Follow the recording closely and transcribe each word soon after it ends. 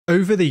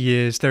Over the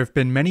years, there have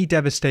been many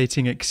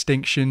devastating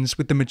extinctions,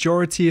 with the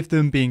majority of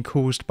them being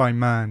caused by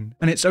man,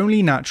 and it's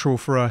only natural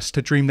for us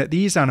to dream that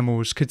these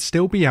animals could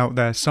still be out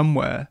there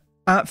somewhere.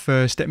 At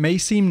first, it may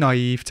seem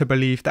naive to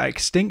believe that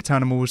extinct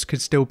animals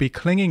could still be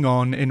clinging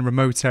on in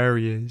remote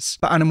areas,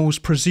 but animals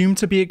presumed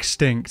to be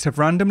extinct have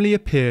randomly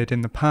appeared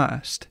in the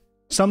past.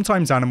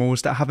 Sometimes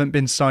animals that haven't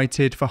been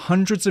sighted for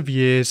hundreds of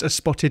years are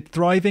spotted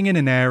thriving in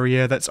an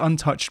area that's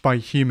untouched by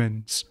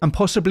humans, and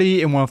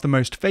possibly in one of the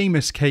most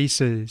famous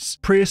cases,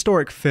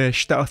 prehistoric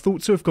fish that are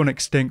thought to have gone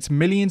extinct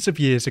millions of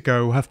years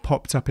ago have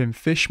popped up in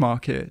fish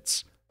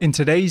markets. In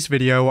today's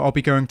video, I'll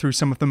be going through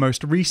some of the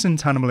most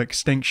recent animal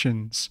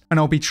extinctions, and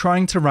I'll be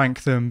trying to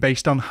rank them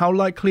based on how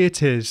likely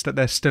it is that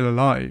they're still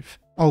alive.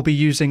 I'll be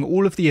using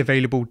all of the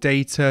available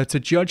data to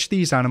judge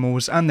these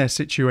animals and their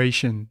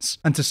situations,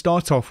 and to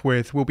start off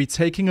with, we'll be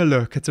taking a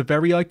look at a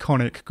very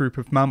iconic group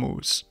of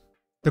mammals.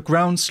 The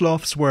ground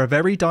sloths were a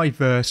very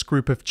diverse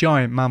group of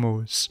giant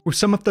mammals, with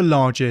some of the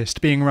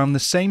largest being around the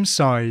same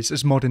size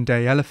as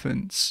modern-day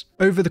elephants.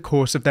 Over the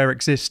course of their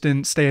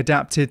existence, they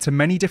adapted to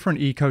many different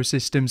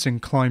ecosystems and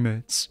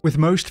climates, with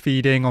most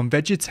feeding on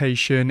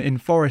vegetation in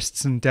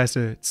forests and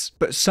deserts,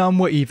 but some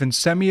were even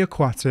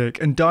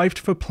semi-aquatic and dived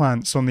for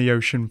plants on the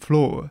ocean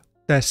floor.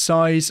 Their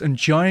size and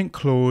giant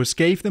claws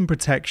gave them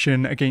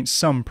protection against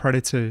some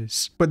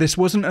predators, but this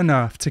wasn't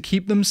enough to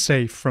keep them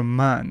safe from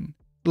man.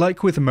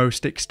 Like with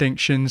most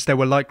extinctions, there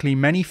were likely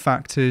many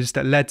factors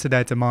that led to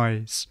their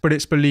demise, but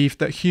it's believed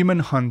that human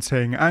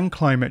hunting and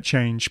climate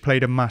change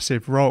played a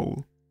massive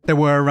role. There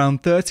were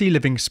around 30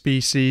 living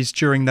species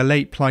during the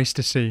late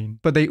Pleistocene,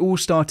 but they all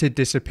started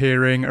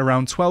disappearing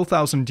around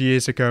 12,000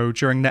 years ago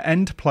during the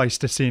end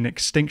Pleistocene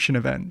extinction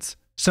event.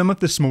 Some of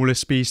the smaller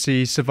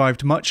species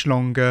survived much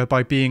longer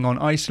by being on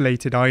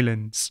isolated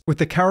islands, with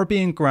the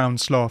Caribbean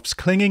ground sloths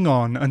clinging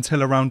on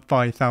until around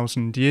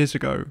 5,000 years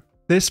ago.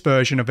 This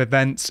version of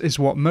events is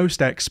what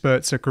most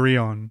experts agree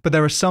on, but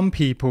there are some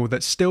people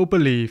that still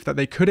believe that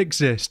they could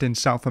exist in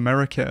South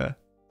America.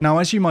 Now,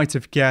 as you might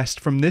have guessed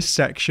from this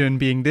section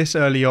being this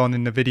early on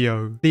in the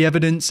video, the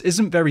evidence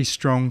isn't very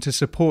strong to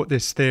support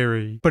this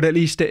theory, but at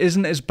least it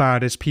isn't as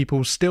bad as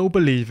people still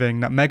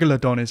believing that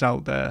Megalodon is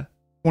out there.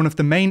 One of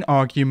the main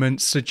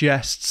arguments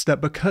suggests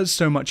that because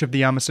so much of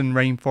the Amazon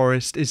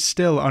rainforest is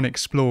still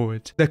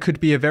unexplored, there could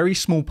be a very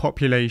small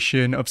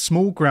population of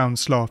small ground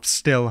sloths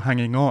still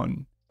hanging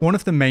on. One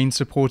of the main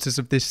supporters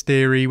of this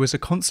theory was a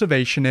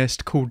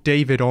conservationist called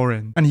David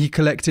Oren, and he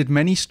collected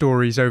many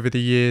stories over the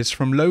years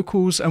from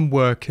locals and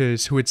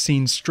workers who had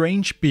seen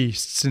strange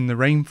beasts in the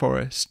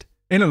rainforest.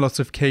 In a lot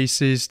of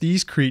cases,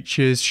 these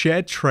creatures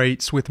shared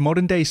traits with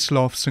modern-day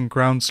sloths and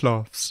ground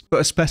sloths,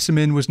 but a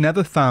specimen was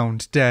never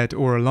found dead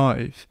or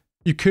alive.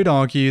 You could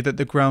argue that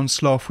the ground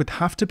sloth would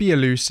have to be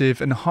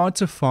elusive and hard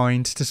to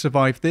find to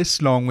survive this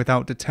long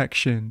without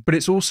detection, but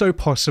it's also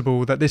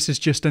possible that this is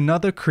just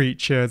another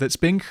creature that's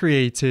been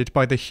created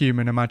by the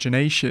human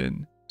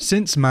imagination.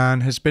 Since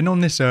man has been on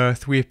this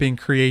earth, we have been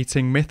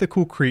creating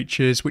mythical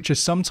creatures which are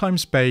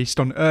sometimes based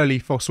on early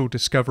fossil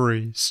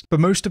discoveries, but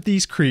most of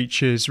these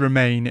creatures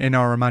remain in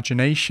our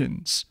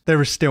imaginations.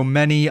 There are still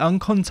many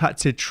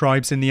uncontacted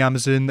tribes in the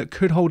Amazon that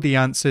could hold the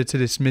answer to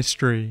this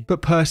mystery,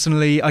 but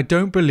personally, I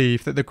don't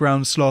believe that the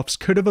ground sloths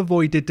could have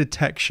avoided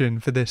detection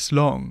for this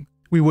long.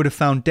 We would have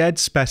found dead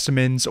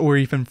specimens or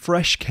even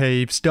fresh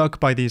caves dug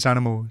by these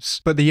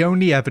animals, but the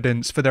only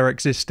evidence for their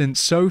existence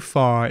so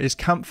far is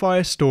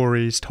campfire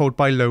stories told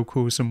by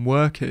locals and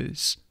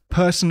workers.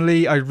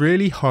 Personally, I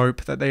really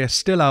hope that they are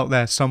still out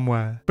there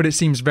somewhere, but it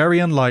seems very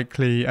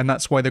unlikely, and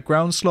that's why the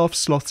ground sloths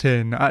slot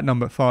in at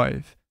number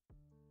 5.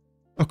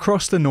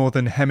 Across the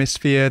northern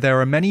hemisphere, there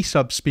are many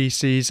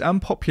subspecies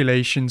and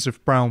populations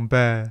of brown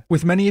bear,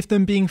 with many of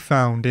them being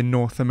found in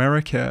North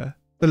America.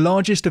 The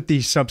largest of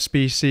these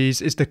subspecies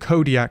is the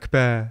Kodiak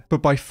bear,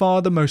 but by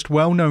far the most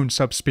well-known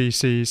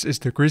subspecies is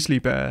the grizzly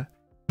bear.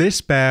 This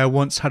bear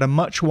once had a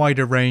much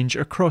wider range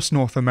across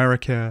North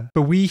America,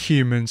 but we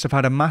humans have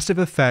had a massive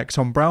effect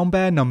on brown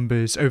bear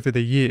numbers over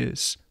the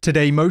years.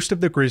 Today, most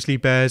of the grizzly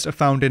bears are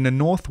found in the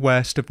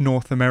northwest of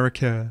North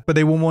America, but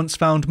they were once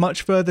found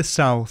much further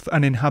south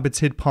and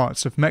inhabited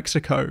parts of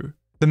Mexico.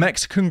 The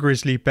Mexican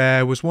grizzly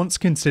bear was once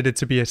considered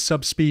to be a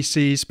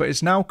subspecies, but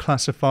is now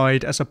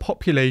classified as a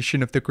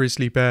population of the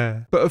grizzly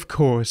bear, but of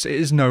course it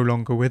is no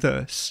longer with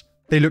us.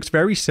 They looked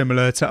very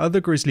similar to other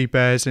grizzly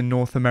bears in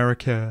North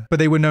America, but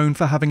they were known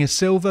for having a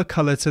silver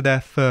colour to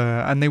their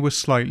fur and they were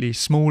slightly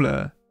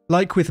smaller.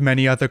 Like with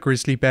many other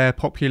grizzly bear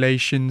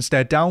populations,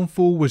 their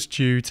downfall was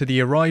due to the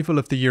arrival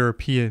of the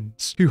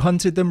Europeans, who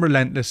hunted them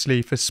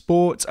relentlessly for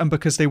sport and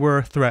because they were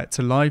a threat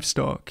to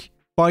livestock.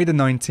 By the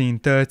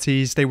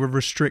 1930s, they were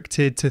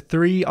restricted to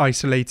 3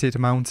 isolated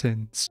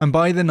mountains, and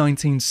by the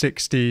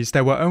 1960s,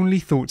 there were only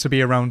thought to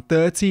be around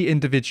 30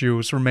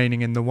 individuals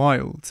remaining in the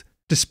wild.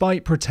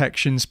 Despite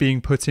protections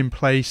being put in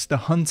place, the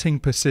hunting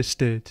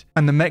persisted,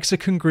 and the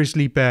Mexican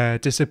grizzly bear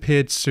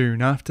disappeared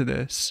soon after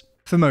this.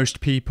 For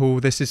most people,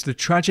 this is the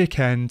tragic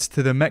end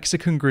to the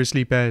Mexican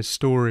grizzly bear's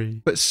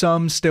story, but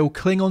some still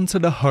cling on to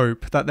the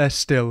hope that they're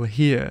still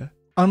here.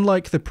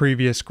 Unlike the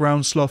previous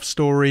ground sloth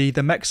story,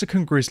 the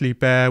Mexican grizzly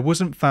bear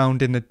wasn't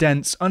found in the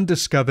dense,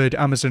 undiscovered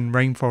Amazon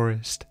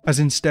rainforest, as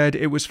instead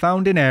it was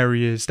found in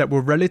areas that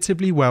were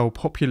relatively well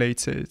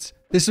populated.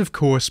 This of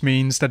course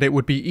means that it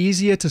would be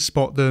easier to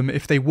spot them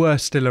if they were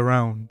still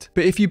around,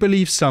 but if you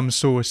believe some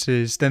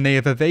sources, then they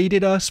have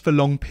evaded us for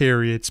long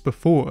periods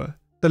before.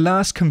 The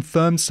last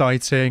confirmed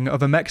sighting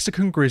of a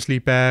Mexican grizzly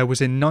bear was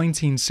in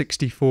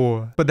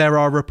 1964, but there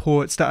are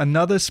reports that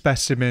another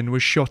specimen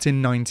was shot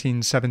in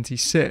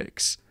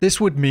 1976. This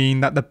would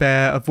mean that the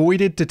bear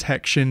avoided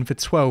detection for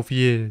 12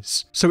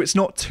 years, so it's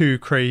not too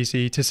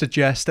crazy to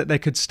suggest that there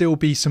could still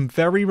be some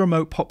very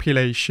remote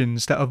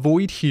populations that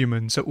avoid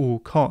humans at all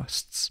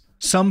costs.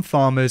 Some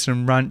farmers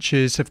and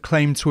ranchers have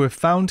claimed to have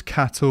found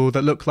cattle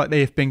that look like they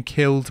have been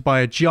killed by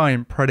a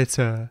giant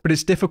predator, but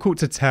it's difficult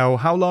to tell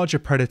how large a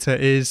predator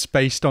is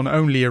based on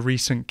only a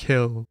recent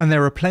kill, and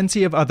there are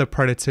plenty of other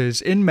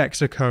predators in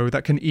Mexico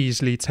that can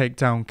easily take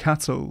down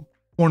cattle.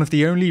 One of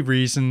the only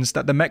reasons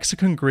that the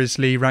Mexican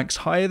grizzly ranks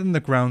higher than the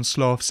ground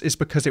sloths is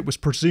because it was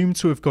presumed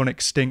to have gone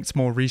extinct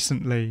more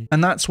recently,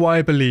 and that's why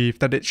I believe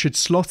that it should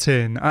slot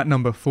in at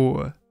number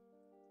 4.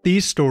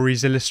 These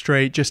stories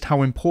illustrate just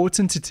how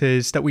important it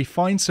is that we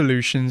find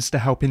solutions to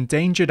help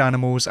endangered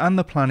animals and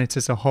the planet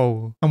as a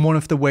whole, and one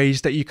of the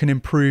ways that you can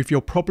improve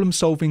your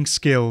problem-solving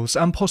skills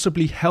and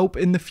possibly help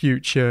in the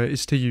future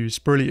is to use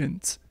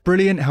Brilliant.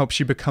 Brilliant helps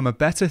you become a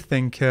better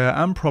thinker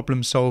and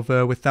problem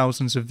solver with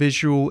thousands of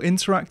visual,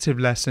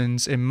 interactive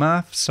lessons in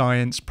math,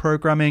 science,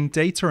 programming,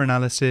 data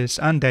analysis,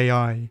 and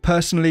AI.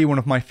 Personally, one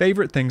of my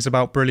favorite things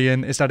about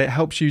Brilliant is that it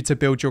helps you to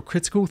build your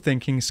critical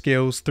thinking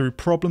skills through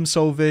problem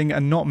solving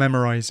and not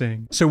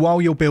memorizing. So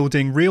while you're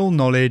building real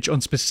knowledge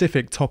on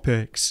specific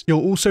topics,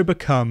 you'll also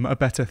become a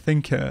better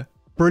thinker.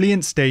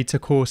 Brilliant's data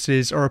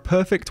courses are a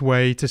perfect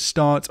way to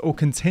start or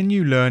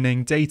continue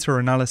learning data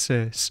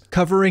analysis,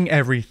 covering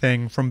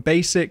everything from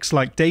basics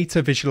like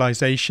data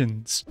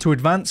visualizations to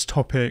advanced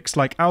topics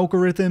like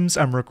algorithms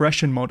and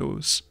regression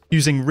models.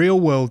 Using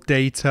real-world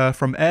data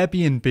from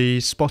Airbnb,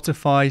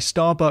 Spotify,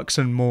 Starbucks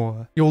and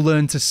more, you'll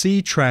learn to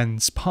see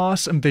trends,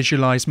 parse and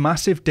visualize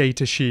massive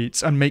data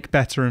sheets and make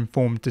better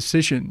informed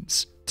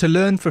decisions. To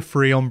learn for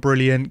free on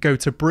Brilliant, go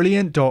to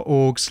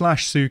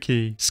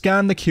brilliant.org/Tsuki,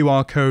 scan the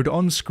QR code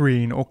on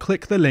screen or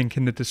click the link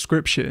in the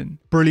description.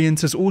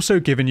 Brilliant has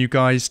also given you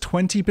guys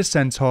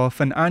 20%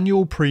 off an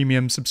annual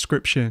premium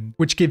subscription,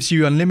 which gives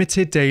you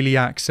unlimited daily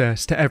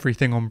access to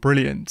everything on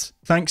Brilliant.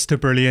 Thanks to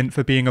Brilliant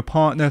for being a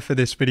partner for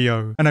this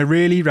video, and I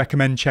really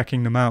recommend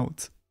checking them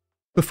out.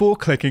 Before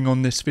clicking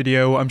on this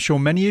video, I'm sure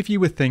many of you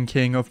were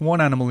thinking of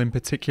one animal in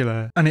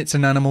particular, and it's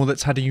an animal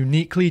that's had a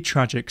uniquely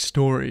tragic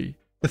story.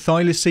 The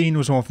thylacine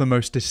was one of the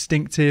most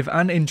distinctive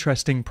and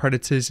interesting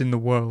predators in the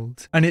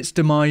world, and its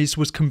demise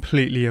was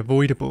completely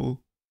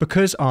avoidable.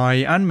 Because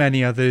I and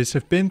many others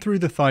have been through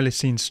the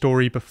thylacine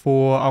story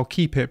before, I'll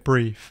keep it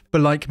brief,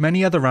 but like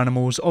many other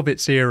animals of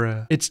its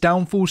era, its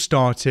downfall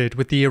started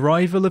with the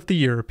arrival of the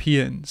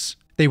Europeans.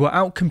 They were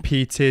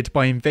outcompeted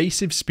by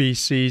invasive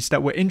species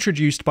that were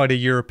introduced by the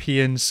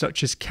Europeans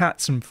such as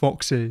cats and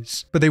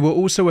foxes, but they were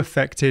also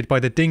affected by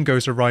the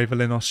dingo's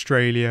arrival in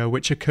Australia,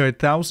 which occurred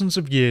thousands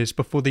of years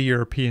before the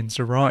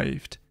Europeans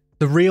arrived.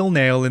 The real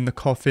nail in the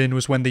coffin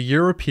was when the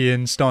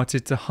Europeans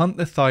started to hunt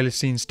the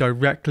thylacines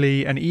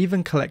directly and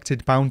even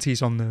collected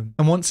bounties on them,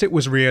 and once it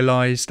was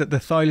realised that the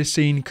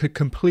thylacine could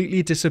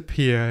completely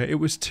disappear,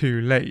 it was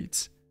too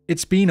late.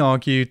 It's been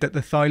argued that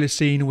the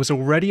thylacine was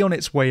already on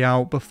its way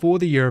out before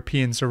the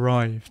Europeans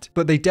arrived,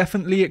 but they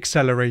definitely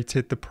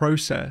accelerated the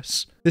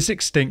process. This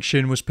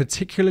extinction was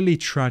particularly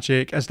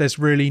tragic as there's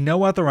really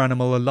no other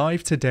animal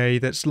alive today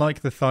that's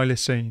like the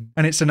thylacine,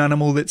 and it's an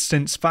animal that's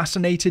since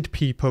fascinated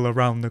people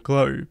around the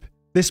globe.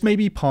 This may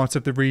be part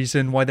of the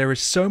reason why there is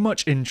so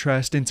much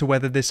interest into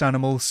whether this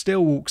animal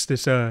still walks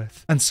this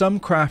earth, and some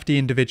crafty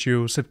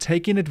individuals have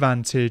taken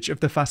advantage of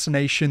the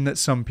fascination that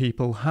some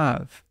people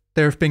have.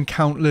 There have been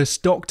countless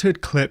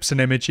doctored clips and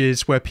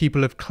images where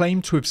people have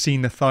claimed to have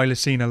seen the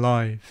thylacine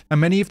alive,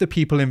 and many of the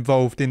people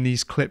involved in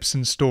these clips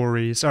and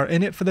stories are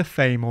in it for the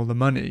fame or the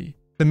money.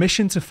 The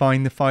mission to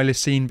find the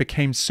thylacine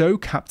became so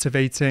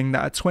captivating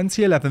that a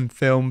 2011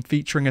 film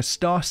featuring a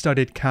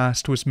star-studded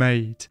cast was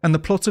made, and the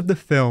plot of the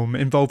film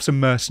involves a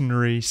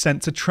mercenary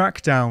sent to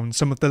track down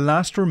some of the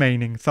last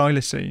remaining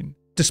thylacine.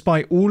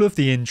 Despite all of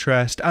the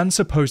interest and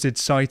supposed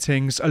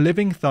sightings, a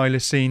living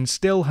thylacine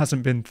still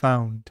hasn't been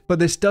found, but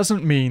this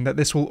doesn't mean that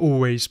this will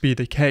always be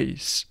the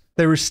case.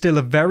 There is still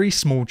a very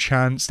small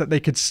chance that they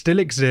could still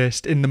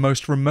exist in the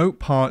most remote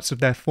parts of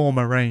their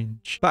former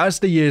range, but as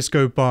the years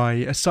go by,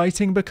 a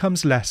sighting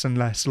becomes less and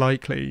less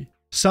likely.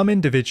 Some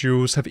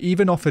individuals have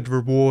even offered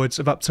rewards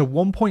of up to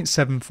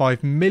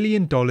 $1.75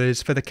 million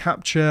for the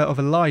capture of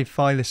a live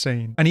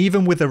thylacine, and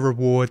even with a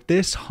reward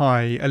this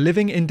high, a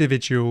living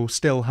individual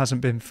still hasn't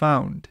been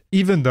found.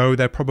 Even though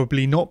they're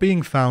probably not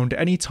being found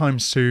anytime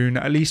soon,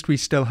 at least we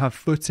still have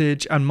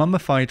footage and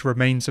mummified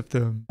remains of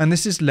them, and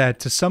this has led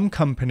to some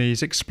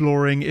companies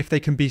exploring if they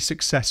can be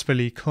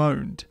successfully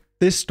cloned.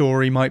 This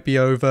story might be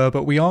over,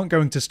 but we aren't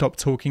going to stop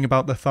talking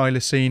about the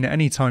Thylacine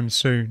anytime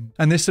soon,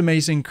 and this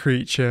amazing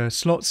creature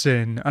slots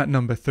in at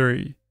number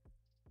 3.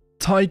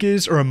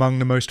 Tigers are among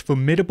the most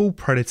formidable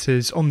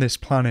predators on this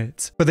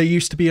planet, but they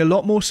used to be a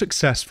lot more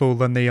successful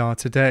than they are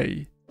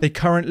today. They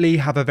currently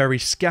have a very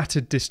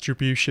scattered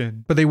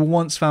distribution, but they were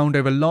once found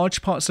over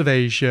large parts of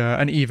Asia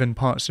and even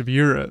parts of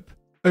Europe.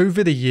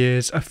 Over the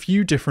years, a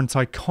few different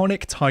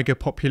iconic tiger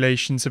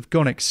populations have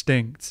gone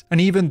extinct,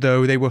 and even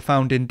though they were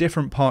found in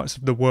different parts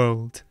of the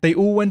world, they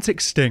all went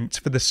extinct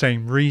for the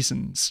same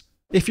reasons.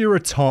 If you're a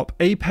top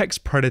apex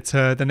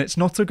predator, then it's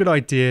not a good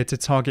idea to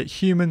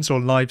target humans or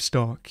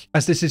livestock,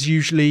 as this is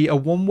usually a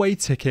one-way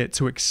ticket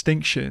to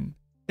extinction.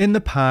 In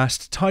the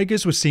past,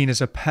 tigers were seen as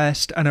a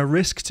pest and a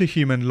risk to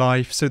human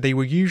life, so they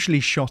were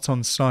usually shot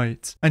on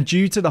sight, and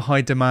due to the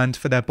high demand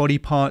for their body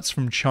parts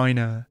from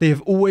China, they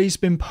have always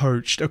been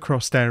poached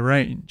across their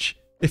range.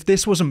 If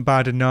this wasn't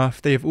bad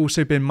enough, they have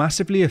also been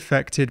massively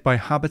affected by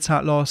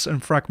habitat loss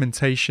and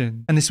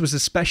fragmentation, and this was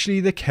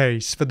especially the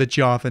case for the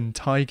Javan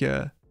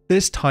tiger.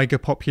 This tiger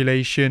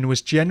population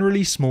was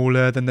generally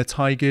smaller than the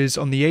tigers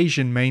on the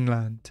Asian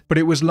mainland, but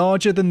it was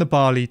larger than the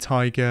Bali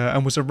tiger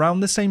and was around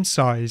the same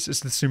size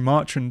as the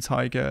Sumatran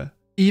tiger.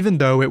 Even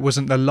though it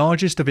wasn't the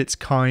largest of its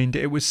kind,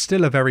 it was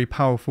still a very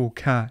powerful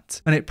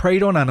cat, and it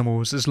preyed on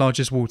animals as large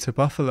as water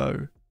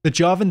buffalo. The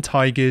Javan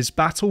tiger's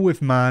battle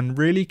with man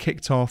really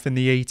kicked off in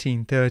the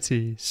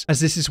 1830s, as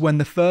this is when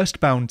the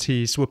first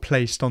bounties were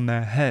placed on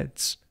their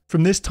heads.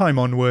 From this time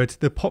onward,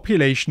 the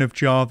population of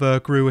Java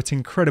grew at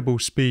incredible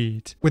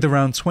speed, with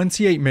around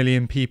 28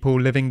 million people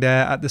living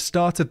there at the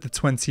start of the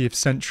 20th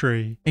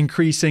century,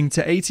 increasing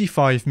to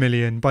 85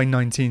 million by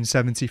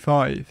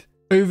 1975.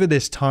 Over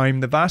this time,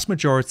 the vast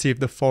majority of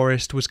the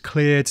forest was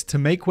cleared to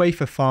make way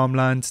for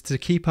farmland to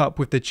keep up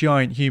with the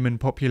giant human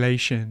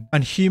population,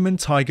 and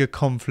human-tiger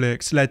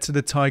conflicts led to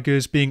the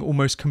tigers being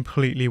almost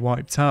completely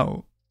wiped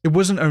out. It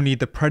wasn't only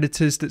the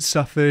predators that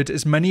suffered,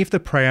 as many of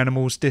the prey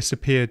animals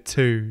disappeared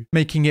too,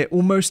 making it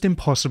almost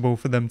impossible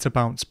for them to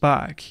bounce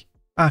back.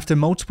 After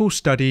multiple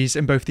studies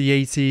in both the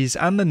 80s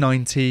and the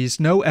 90s,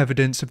 no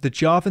evidence of the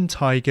Javan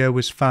tiger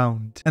was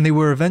found, and they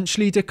were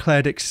eventually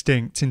declared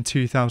extinct in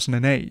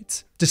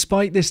 2008.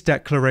 Despite this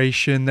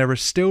declaration, there are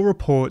still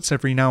reports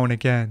every now and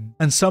again,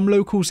 and some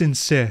locals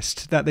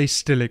insist that they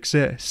still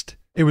exist.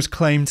 It was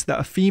claimed that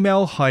a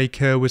female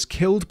hiker was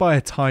killed by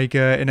a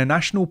tiger in a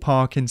national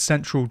park in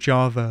central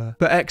Java,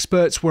 but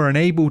experts were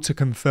unable to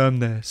confirm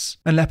this.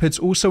 And leopards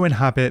also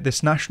inhabit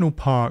this national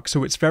park,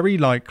 so it's very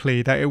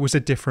likely that it was a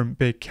different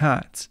big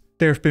cat.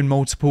 There have been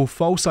multiple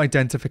false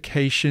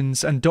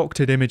identifications and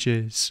doctored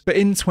images, but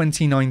in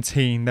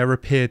 2019 there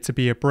appeared to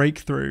be a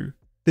breakthrough.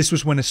 This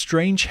was when a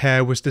strange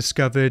hair was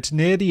discovered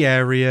near the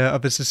area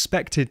of a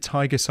suspected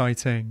tiger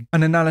sighting.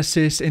 An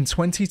analysis in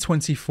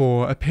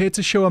 2024 appeared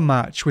to show a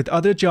match with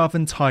other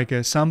Javan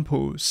tiger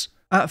samples.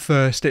 At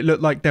first, it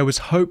looked like there was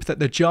hope that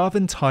the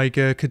Javan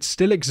tiger could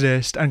still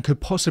exist and could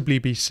possibly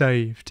be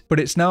saved, but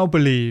it's now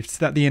believed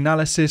that the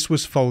analysis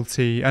was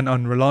faulty and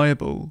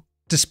unreliable.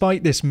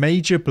 Despite this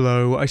major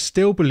blow, I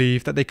still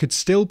believe that they could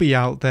still be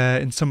out there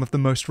in some of the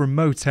most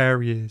remote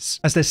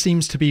areas, as there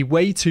seems to be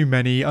way too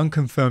many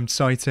unconfirmed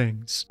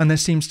sightings, and there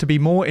seems to be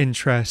more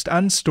interest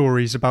and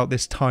stories about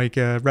this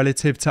tiger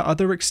relative to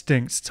other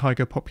extinct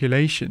tiger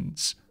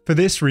populations. For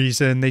this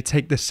reason, they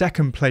take the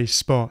second place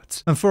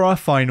spot, and for our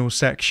final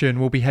section,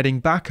 we'll be heading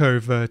back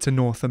over to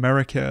North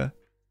America.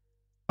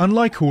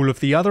 Unlike all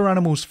of the other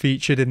animals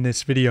featured in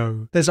this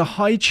video, there's a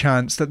high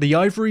chance that the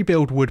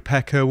ivory-billed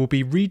woodpecker will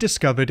be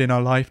rediscovered in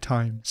our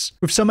lifetimes,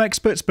 with some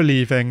experts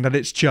believing that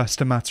it's just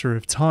a matter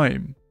of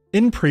time.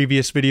 In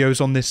previous videos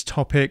on this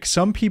topic,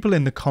 some people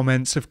in the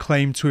comments have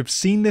claimed to have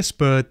seen this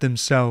bird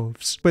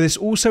themselves, but this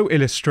also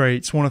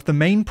illustrates one of the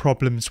main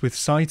problems with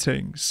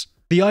sightings.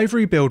 The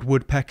ivory-billed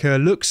woodpecker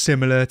looks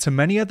similar to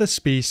many other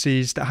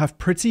species that have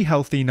pretty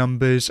healthy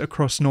numbers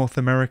across North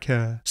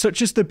America,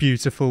 such as the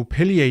beautiful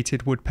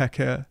pileated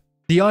woodpecker.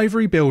 The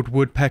ivory-billed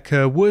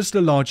woodpecker was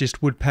the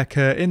largest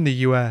woodpecker in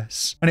the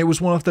US, and it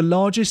was one of the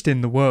largest in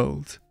the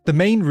world. The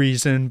main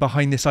reason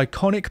behind this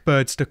iconic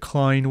bird's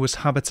decline was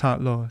habitat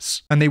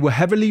loss, and they were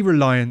heavily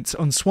reliant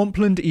on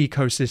swampland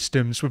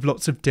ecosystems with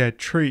lots of dead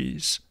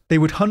trees. They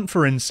would hunt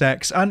for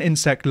insects and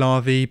insect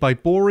larvae by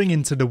boring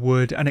into the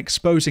wood and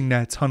exposing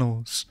their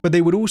tunnels, but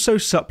they would also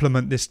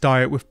supplement this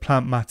diet with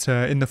plant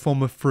matter in the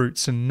form of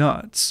fruits and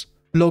nuts.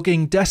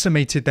 Logging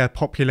decimated their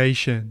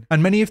population,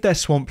 and many of their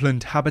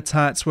swampland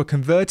habitats were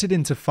converted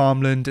into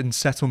farmland and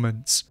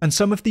settlements, and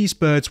some of these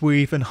birds were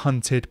even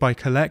hunted by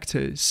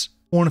collectors.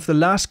 One of the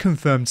last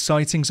confirmed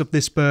sightings of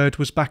this bird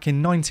was back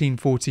in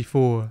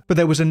 1944, but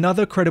there was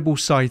another credible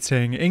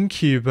sighting in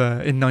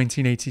Cuba in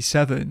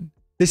 1987.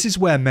 This is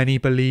where many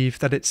believe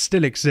that it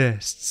still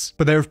exists,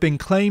 but there have been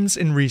claims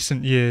in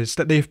recent years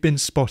that they have been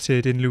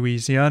spotted in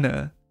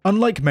Louisiana.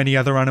 Unlike many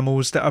other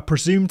animals that are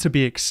presumed to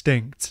be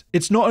extinct,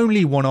 it's not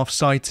only one-off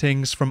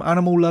sightings from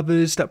animal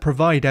lovers that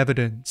provide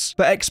evidence,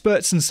 but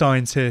experts and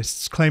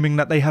scientists claiming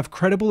that they have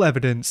credible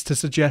evidence to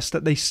suggest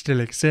that they still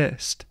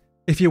exist.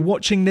 If you're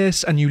watching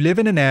this and you live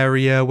in an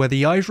area where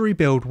the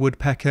ivory-billed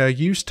woodpecker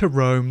used to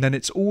roam, then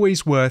it's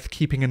always worth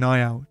keeping an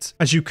eye out,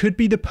 as you could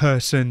be the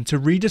person to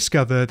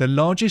rediscover the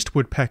largest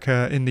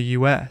woodpecker in the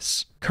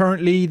US.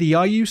 Currently, the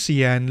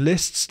IUCN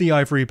lists the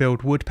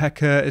ivory-billed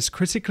woodpecker as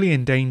critically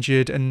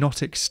endangered and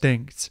not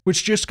extinct,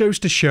 which just goes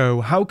to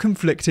show how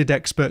conflicted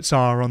experts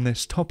are on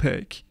this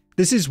topic.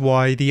 This is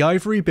why the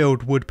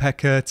ivory-billed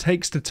woodpecker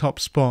takes the top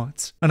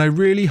spot, and I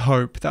really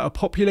hope that a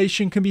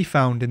population can be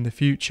found in the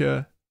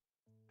future.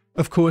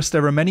 Of course,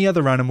 there are many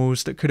other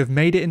animals that could have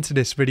made it into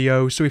this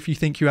video, so if you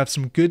think you have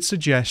some good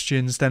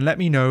suggestions, then let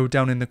me know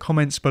down in the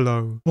comments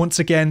below. Once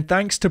again,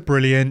 thanks to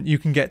Brilliant, you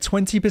can get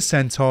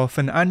 20% off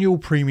an annual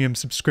premium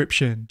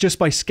subscription just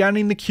by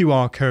scanning the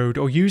QR code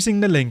or using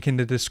the link in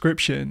the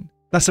description.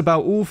 That's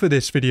about all for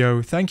this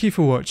video, thank you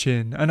for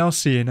watching, and I'll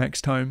see you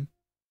next time.